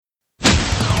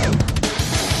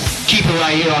keep it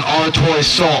right here on Auditory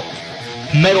Assault.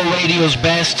 Metal Radio's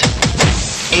best,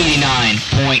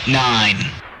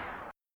 89.9.